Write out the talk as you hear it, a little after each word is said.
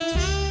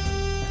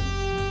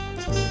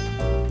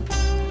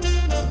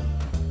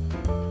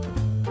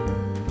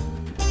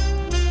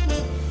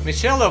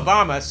Michelle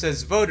Obama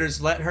says voters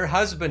let her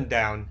husband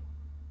down.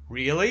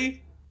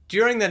 Really?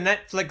 During the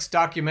Netflix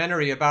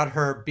documentary about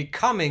her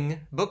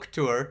Becoming book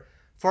tour,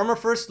 former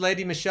First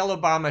Lady Michelle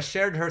Obama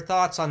shared her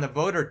thoughts on the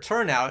voter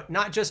turnout,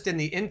 not just in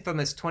the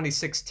infamous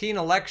 2016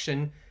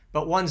 election,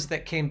 but ones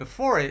that came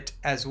before it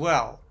as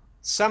well.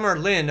 Summer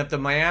Lin of the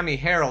Miami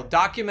Herald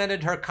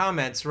documented her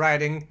comments,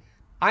 writing,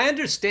 "I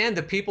understand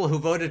the people who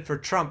voted for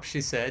Trump,"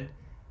 she said.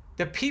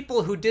 "The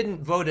people who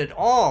didn't vote at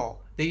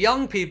all, the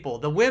young people,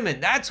 the women,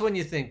 that's when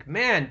you think,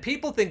 man,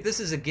 people think this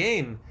is a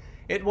game.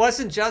 It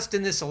wasn't just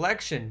in this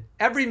election.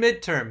 Every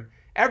midterm,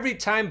 every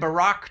time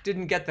Barack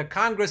didn't get the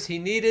Congress he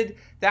needed,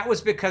 that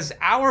was because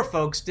our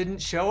folks didn't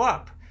show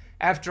up.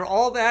 After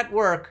all that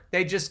work,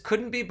 they just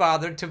couldn't be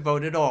bothered to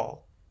vote at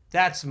all.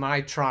 That's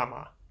my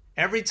trauma.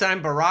 Every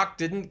time Barack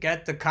didn't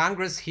get the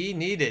Congress he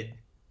needed.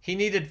 He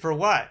needed for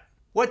what?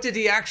 What did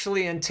he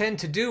actually intend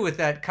to do with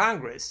that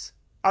Congress?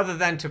 Other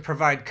than to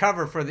provide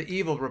cover for the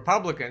evil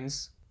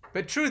Republicans.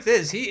 But truth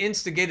is, he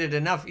instigated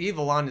enough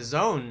evil on his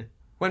own.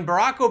 When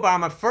Barack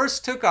Obama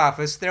first took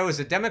office, there was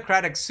a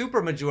Democratic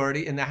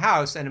supermajority in the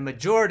House and a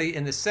majority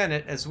in the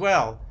Senate as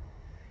well.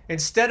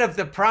 Instead of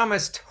the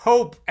promised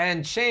hope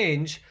and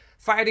change,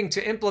 fighting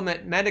to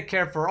implement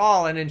Medicare for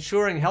all and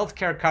ensuring health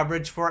care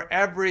coverage for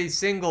every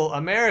single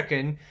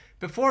American,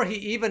 before he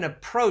even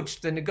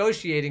approached the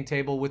negotiating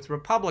table with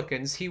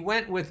Republicans, he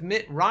went with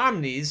Mitt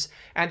Romney's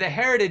and the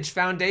Heritage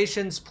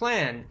Foundation's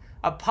plan,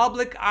 a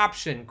public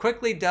option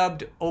quickly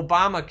dubbed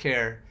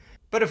Obamacare.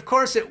 But of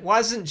course, it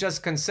wasn't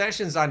just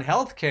concessions on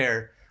health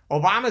care.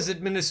 Obama's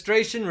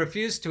administration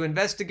refused to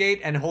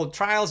investigate and hold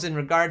trials in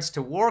regards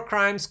to war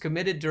crimes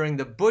committed during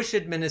the Bush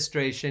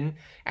administration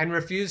and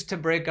refused to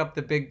break up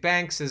the big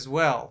banks as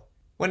well.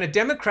 When a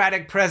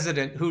Democratic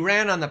president who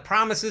ran on the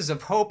promises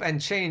of hope and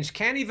change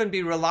can't even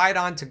be relied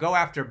on to go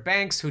after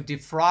banks who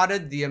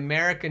defrauded the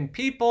American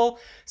people,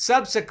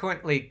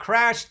 subsequently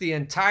crashed the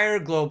entire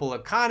global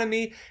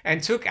economy,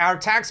 and took our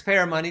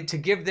taxpayer money to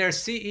give their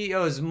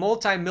CEOs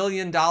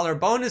multi-million-dollar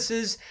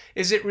bonuses,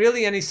 is it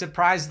really any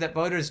surprise that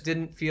voters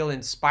didn't feel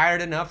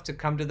inspired enough to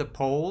come to the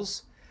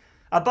polls?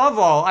 Above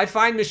all, I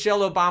find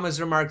Michelle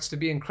Obama's remarks to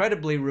be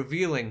incredibly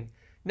revealing.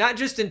 Not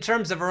just in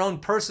terms of her own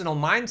personal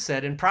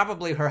mindset, and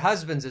probably her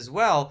husband's as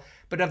well,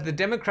 but of the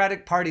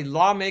Democratic Party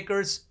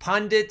lawmakers,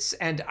 pundits,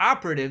 and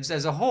operatives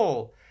as a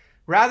whole.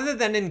 Rather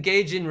than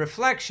engage in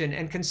reflection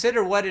and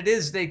consider what it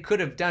is they could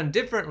have done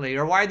differently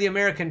or why the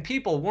American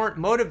people weren't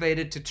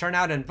motivated to turn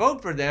out and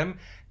vote for them,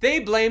 they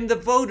blame the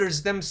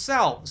voters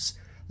themselves.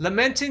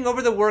 Lamenting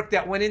over the work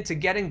that went into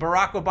getting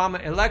Barack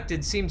Obama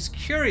elected seems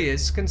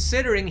curious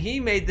considering he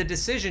made the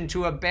decision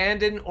to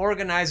abandon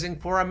Organizing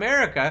for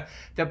America,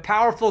 the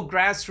powerful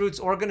grassroots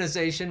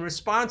organization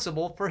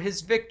responsible for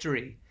his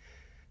victory.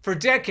 For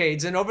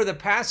decades, and over the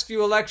past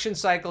few election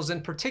cycles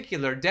in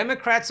particular,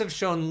 Democrats have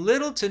shown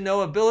little to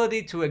no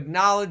ability to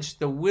acknowledge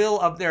the will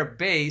of their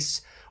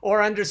base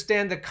or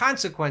understand the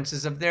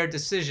consequences of their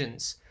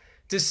decisions.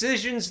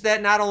 Decisions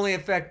that not only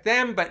affect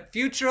them, but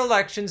future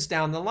elections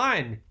down the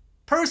line.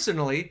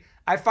 Personally,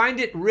 I find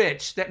it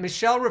rich that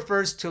Michelle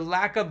refers to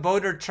lack of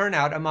voter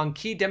turnout among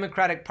key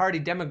Democratic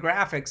Party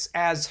demographics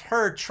as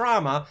her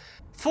trauma,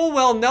 full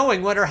well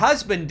knowing what her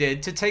husband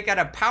did to take out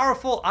a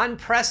powerful,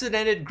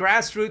 unprecedented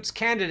grassroots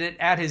candidate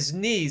at his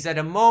knees at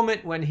a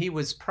moment when he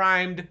was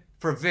primed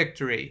for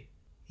victory.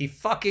 He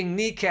fucking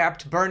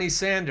kneecapped Bernie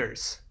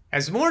Sanders.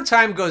 As more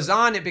time goes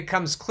on, it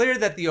becomes clear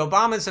that the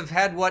Obamas have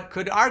had what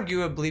could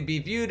arguably be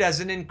viewed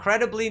as an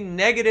incredibly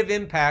negative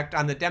impact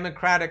on the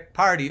Democratic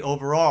Party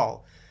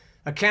overall.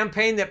 A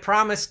campaign that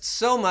promised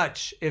so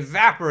much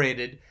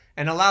evaporated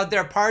and allowed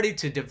their party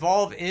to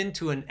devolve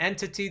into an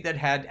entity that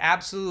had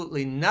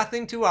absolutely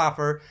nothing to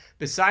offer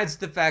besides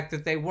the fact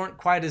that they weren't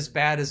quite as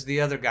bad as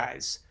the other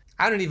guys.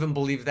 I don't even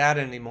believe that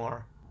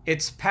anymore.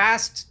 It's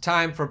past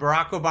time for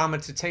Barack Obama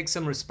to take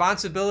some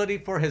responsibility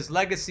for his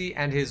legacy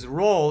and his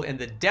role in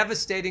the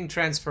devastating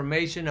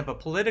transformation of a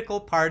political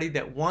party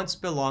that once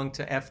belonged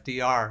to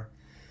FDR.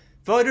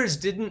 Voters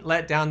didn't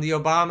let down the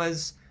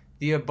Obamas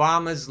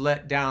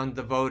let down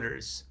the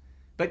voters.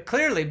 But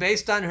clearly,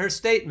 based on her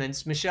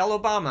statements, Michelle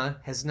Obama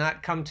has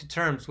not come to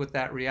terms with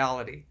that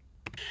reality.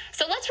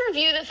 So let's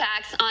review the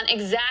facts on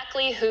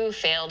exactly who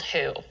failed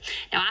who.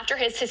 Now, after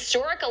his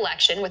historic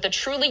election with a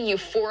truly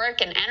euphoric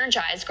and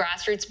energized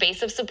grassroots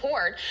base of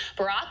support,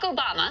 Barack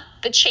Obama,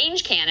 the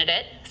change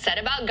candidate, set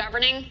about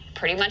governing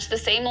pretty much the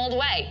same old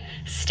way.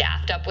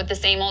 Staffed up with the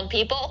same old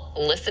people,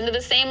 listened to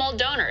the same old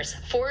donors,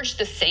 forged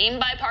the same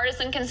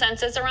bipartisan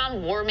consensus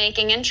around war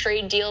making and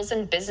trade deals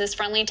and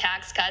business-friendly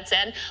tax cuts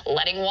and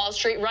letting Wall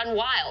Street run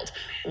wild.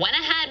 Went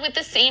ahead with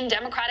the same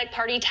Democratic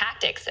Party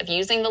tactics of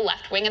using the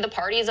left wing of the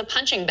party as a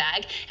punching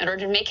bag in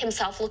order to make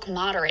himself look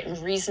moderate and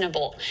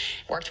reasonable.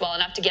 Worked well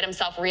enough to get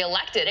himself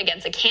reelected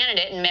against a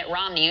candidate in Mitt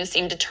Romney who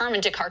seemed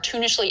determined to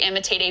cartoonishly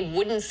imitate a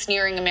wooden,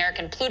 sneering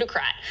American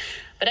plutocrat.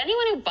 But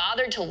anyone who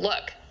bothered to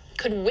look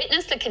could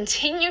witness the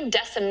continued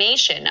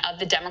decimation of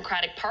the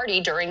Democratic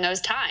Party during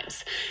those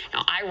times.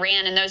 Now, I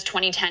ran in those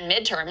 2010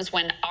 midterms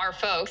when our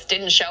folks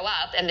didn't show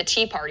up and the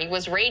Tea Party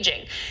was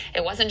raging.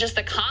 It wasn't just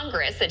the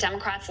Congress that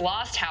Democrats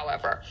lost,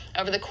 however.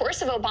 Over the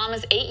course of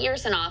Obama's 8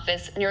 years in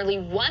office, nearly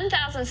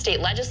 1,000 state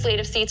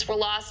legislative seats were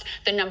lost.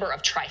 The number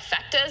of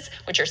trifectas,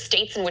 which are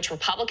states in which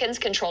Republicans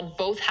controlled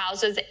both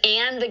houses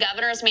and the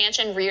governor's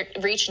mansion,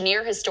 reached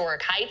near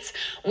historic heights.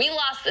 We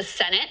lost the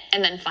Senate,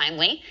 and then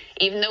finally,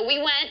 even though we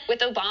went with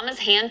Obama's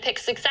hand-picked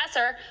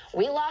successor,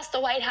 we lost the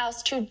White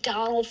House to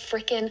Donald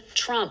frickin'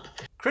 Trump.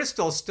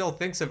 Crystal still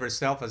thinks of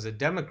herself as a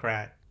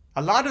Democrat.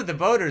 A lot of the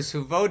voters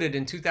who voted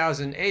in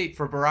 2008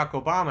 for Barack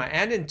Obama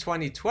and in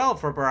 2012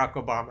 for Barack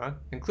Obama,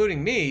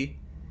 including me,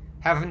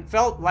 haven't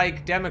felt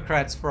like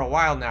Democrats for a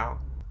while now.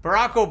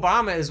 Barack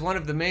Obama is one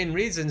of the main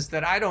reasons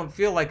that I don't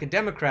feel like a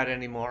Democrat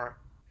anymore.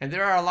 And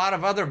there are a lot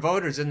of other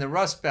voters in the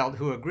Rust Belt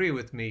who agree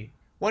with me.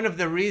 One of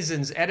the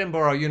reasons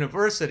Edinboro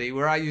University,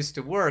 where I used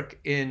to work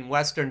in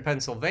Western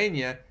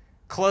Pennsylvania,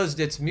 closed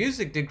its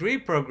music degree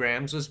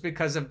programs was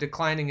because of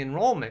declining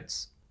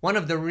enrollments. One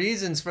of the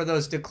reasons for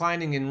those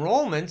declining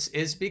enrollments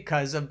is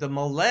because of the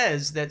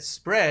malaise that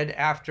spread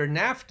after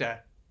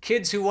NAFTA.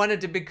 Kids who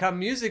wanted to become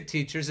music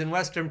teachers in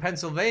Western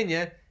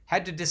Pennsylvania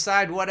had to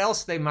decide what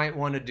else they might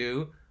want to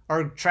do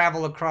or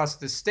travel across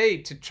the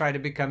state to try to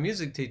become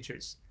music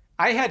teachers.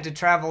 I had to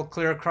travel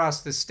clear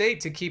across the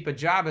state to keep a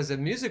job as a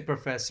music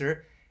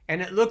professor,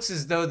 and it looks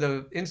as though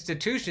the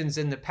institutions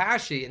in the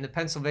PASHE, in the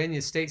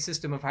Pennsylvania State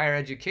System of Higher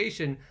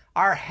Education,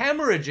 are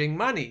hemorrhaging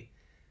money.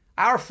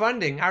 Our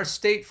funding, our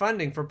state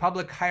funding for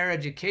public higher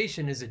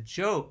education is a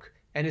joke,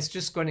 and it's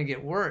just going to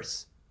get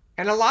worse.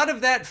 And a lot of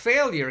that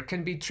failure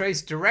can be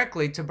traced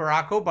directly to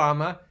Barack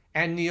Obama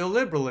and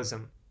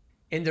neoliberalism.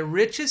 In the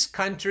richest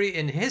country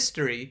in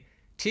history,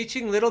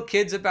 teaching little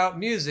kids about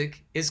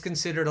music is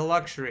considered a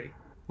luxury.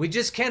 We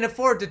just can't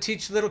afford to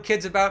teach little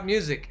kids about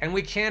music, and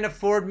we can't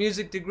afford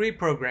music degree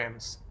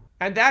programs.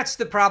 And that's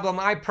the problem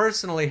I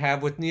personally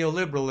have with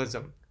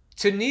neoliberalism.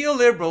 To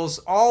neoliberals,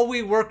 all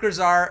we workers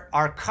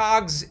are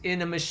cogs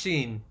in a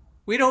machine.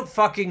 We don't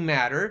fucking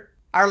matter.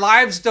 Our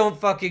lives don't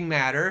fucking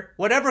matter,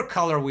 whatever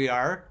color we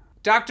are.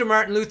 Dr.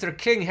 Martin Luther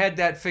King had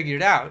that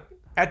figured out.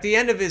 At the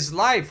end of his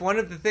life, one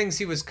of the things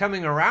he was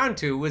coming around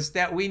to was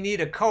that we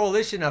need a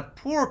coalition of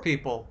poor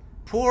people,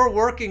 poor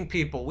working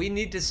people. We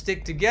need to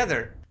stick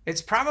together.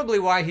 It's probably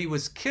why he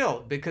was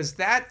killed, because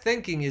that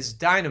thinking is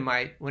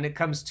dynamite when it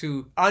comes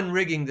to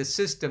unrigging the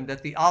system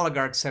that the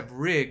oligarchs have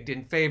rigged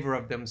in favor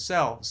of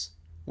themselves.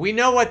 We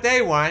know what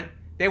they want.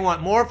 They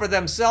want more for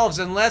themselves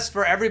and less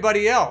for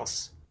everybody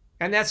else.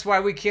 And that's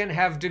why we can't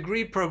have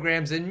degree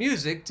programs in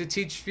music to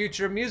teach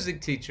future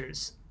music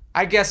teachers.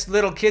 I guess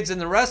little kids in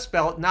the Rust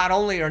Belt not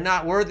only are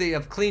not worthy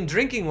of clean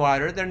drinking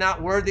water, they're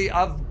not worthy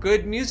of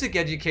good music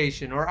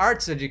education or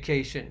arts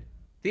education.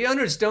 The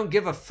owners don't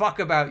give a fuck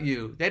about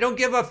you. They don't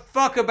give a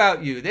fuck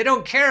about you. They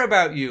don't care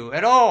about you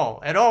at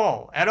all, at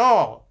all, at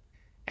all.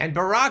 And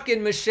Barack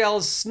and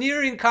Michelle's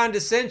sneering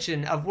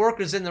condescension of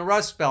workers in the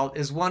Rust Belt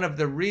is one of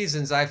the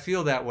reasons I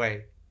feel that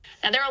way.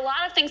 Now, there are a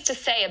lot of things to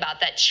say about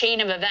that chain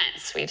of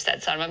events. We've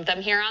said some of them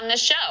here on this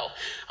show.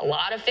 A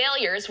lot of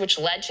failures which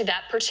led to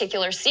that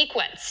particular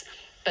sequence.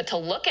 But to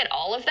look at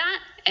all of that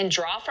and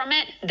draw from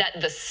it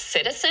that the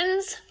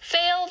citizens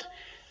failed,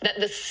 that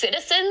the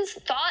citizens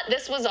thought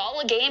this was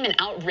all a game and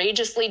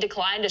outrageously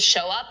declined to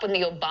show up when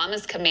the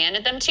Obamas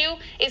commanded them to,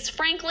 is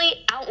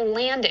frankly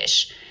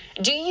outlandish.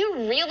 Do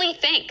you really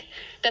think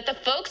that the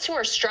folks who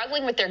are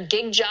struggling with their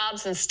gig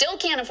jobs and still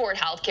can't afford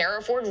health care,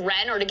 afford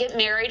rent, or to get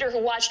married, or who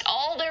watched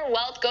all their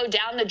wealth go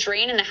down the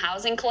drain in the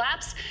housing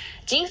collapse,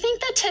 do you think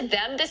that to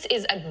them this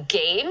is a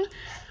game?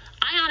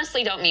 I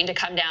honestly don't mean to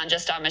come down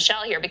just on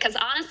Michelle here, because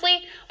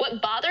honestly,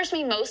 what bothers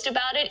me most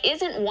about it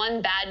isn't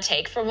one bad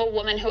take from a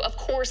woman who, of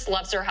course,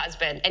 loves her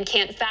husband and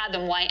can't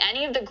fathom why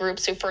any of the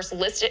groups who first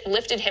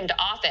lifted him to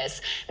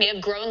office may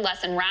have grown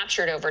less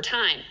enraptured over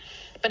time.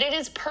 But it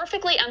is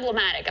perfectly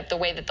emblematic of the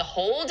way that the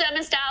whole Dem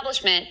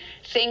establishment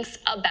thinks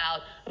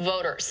about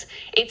voters.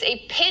 It's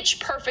a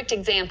pitch-perfect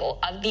example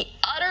of the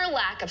utter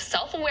lack of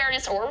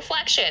self-awareness or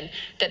reflection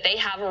that they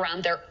have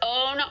around their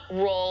own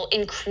role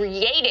in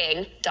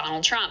creating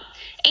Donald Trump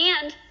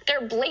and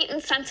their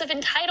blatant sense of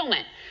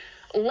entitlement.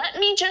 Let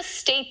me just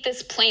state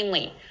this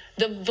plainly.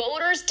 The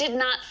voters did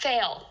not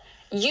fail.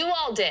 You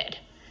all did.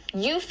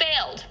 You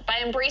failed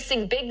by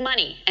embracing big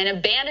money and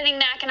abandoning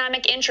the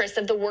economic interests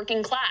of the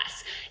working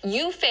class.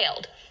 You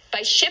failed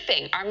by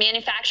shipping our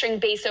manufacturing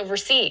base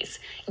overseas.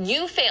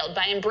 You failed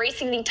by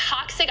embracing the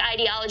toxic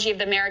ideology of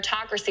the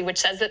meritocracy, which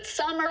says that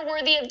some are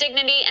worthy of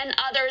dignity and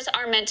others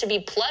are meant to be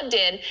plugged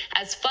in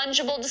as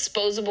fungible,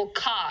 disposable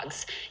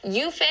cogs.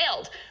 You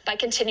failed by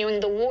continuing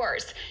the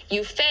wars.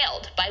 You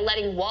failed by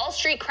letting Wall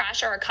Street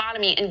crash our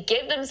economy and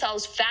give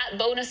themselves fat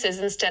bonuses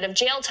instead of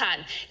jail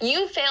time.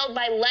 You failed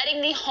by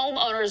letting the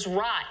homeowners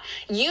rot.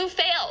 You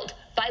failed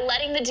by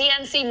letting the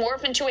DNC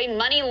morph into a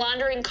money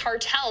laundering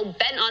cartel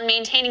bent on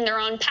maintaining their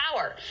own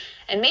power.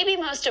 And maybe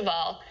most of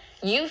all,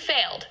 you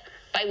failed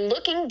by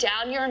looking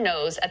down your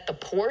nose at the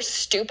poor,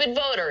 stupid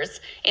voters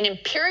and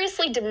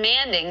imperiously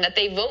demanding that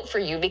they vote for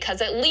you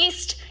because at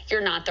least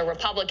you're not the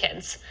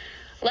Republicans.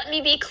 Let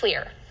me be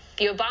clear.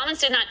 The Obamas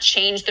did not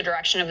change the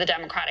direction of the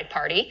Democratic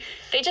Party.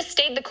 They just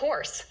stayed the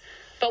course.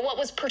 But what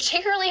was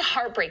particularly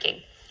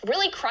heartbreaking,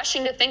 really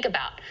crushing to think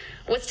about,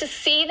 was to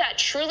see that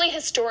truly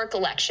historic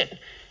election,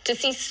 to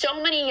see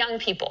so many young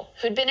people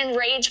who'd been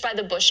enraged by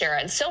the Bush era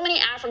and so many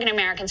African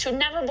Americans who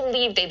never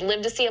believed they'd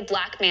live to see a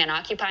black man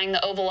occupying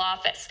the Oval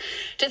Office,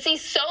 to see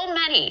so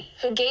many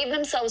who gave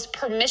themselves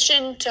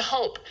permission to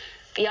hope,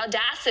 the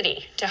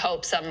audacity to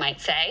hope, some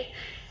might say,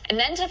 and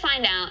then to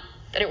find out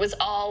that it was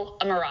all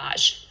a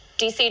mirage.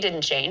 DC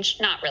didn't change,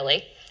 not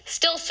really.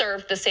 Still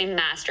served the same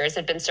masters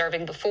had been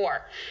serving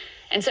before.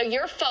 And so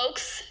your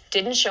folks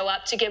didn't show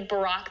up to give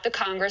Barack the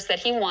Congress that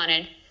he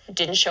wanted,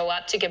 didn't show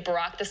up to give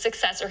Barack the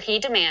successor he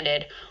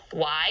demanded.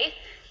 Why?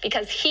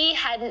 Because he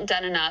hadn't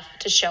done enough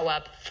to show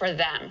up for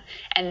them.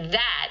 And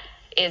that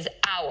is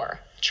our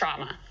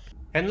trauma.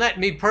 And let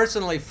me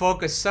personally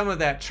focus some of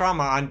that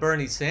trauma on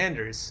Bernie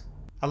Sanders.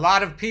 A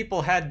lot of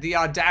people had the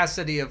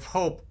audacity of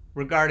hope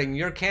regarding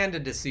your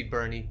candidacy,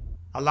 Bernie.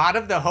 A lot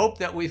of the hope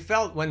that we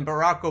felt when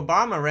Barack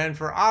Obama ran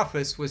for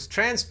office was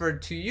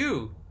transferred to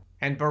you.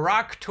 And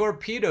Barack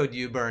torpedoed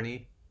you,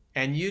 Bernie.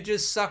 And you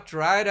just sucked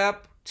right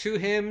up to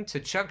him, to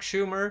Chuck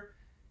Schumer,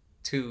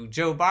 to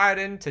Joe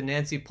Biden, to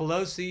Nancy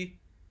Pelosi.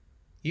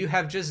 You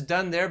have just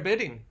done their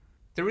bidding.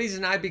 The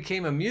reason I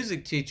became a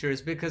music teacher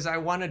is because I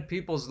wanted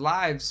people's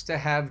lives to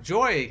have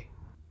joy.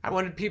 I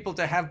wanted people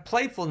to have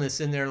playfulness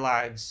in their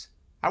lives.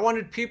 I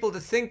wanted people to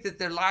think that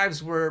their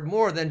lives were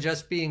more than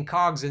just being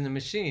cogs in the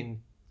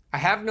machine. I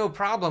have no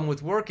problem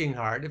with working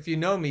hard. If you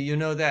know me, you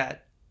know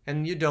that.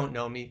 And you don't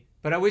know me,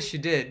 but I wish you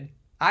did.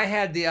 I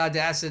had the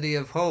audacity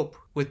of hope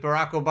with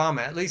Barack Obama,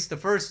 at least the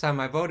first time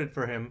I voted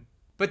for him.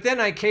 But then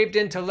I caved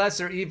into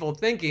lesser evil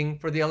thinking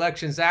for the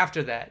elections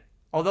after that.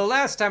 Although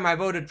last time I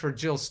voted for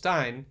Jill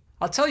Stein,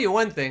 I'll tell you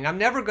one thing, I'm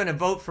never going to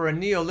vote for a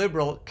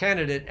neoliberal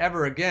candidate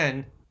ever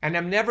again, and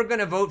I'm never going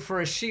to vote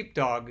for a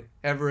sheepdog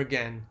ever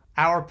again.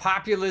 Our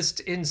populist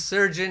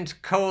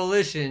insurgent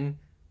coalition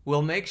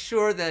will make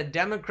sure that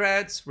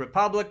Democrats,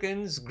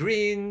 Republicans,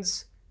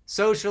 Greens,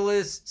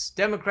 Socialists,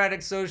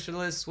 Democratic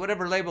Socialists,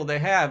 whatever label they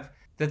have,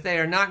 that they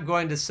are not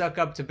going to suck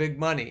up to big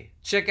money.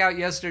 Check out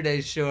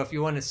yesterday's show if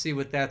you want to see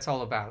what that's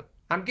all about.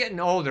 I'm getting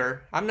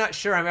older. I'm not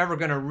sure I'm ever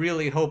going to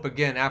really hope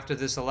again after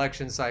this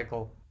election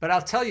cycle. But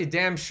I'll tell you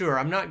damn sure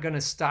I'm not going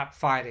to stop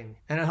fighting.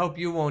 And I hope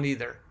you won't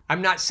either.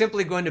 I'm not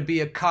simply going to be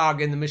a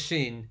cog in the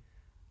machine.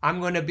 I'm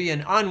going to be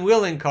an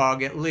unwilling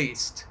cog at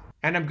least.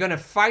 And I'm going to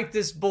fight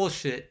this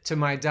bullshit to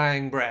my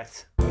dying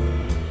breath.